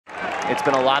It's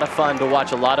been a lot of fun to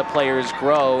watch a lot of players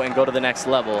grow and go to the next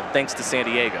level, thanks to San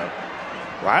Diego.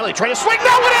 Riley trying to swing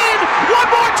that one in! One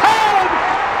more time!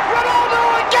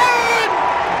 Ronaldo again!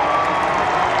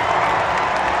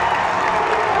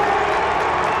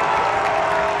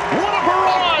 What a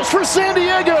barrage for San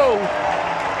Diego!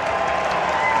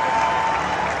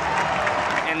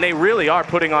 And they really are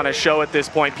putting on a show at this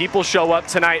point. People show up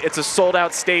tonight. It's a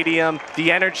sold-out stadium.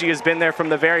 The energy has been there from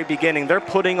the very beginning. They're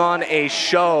putting on a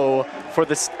show for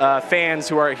the fans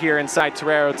who are here inside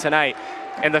Torero tonight.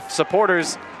 And the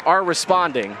supporters are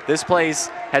responding. This place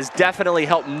has definitely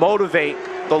helped motivate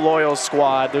the Loyal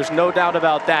squad. There's no doubt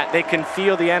about that. They can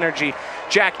feel the energy.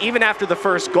 Jack, even after the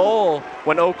first goal,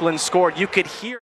 when Oakland scored, you could hear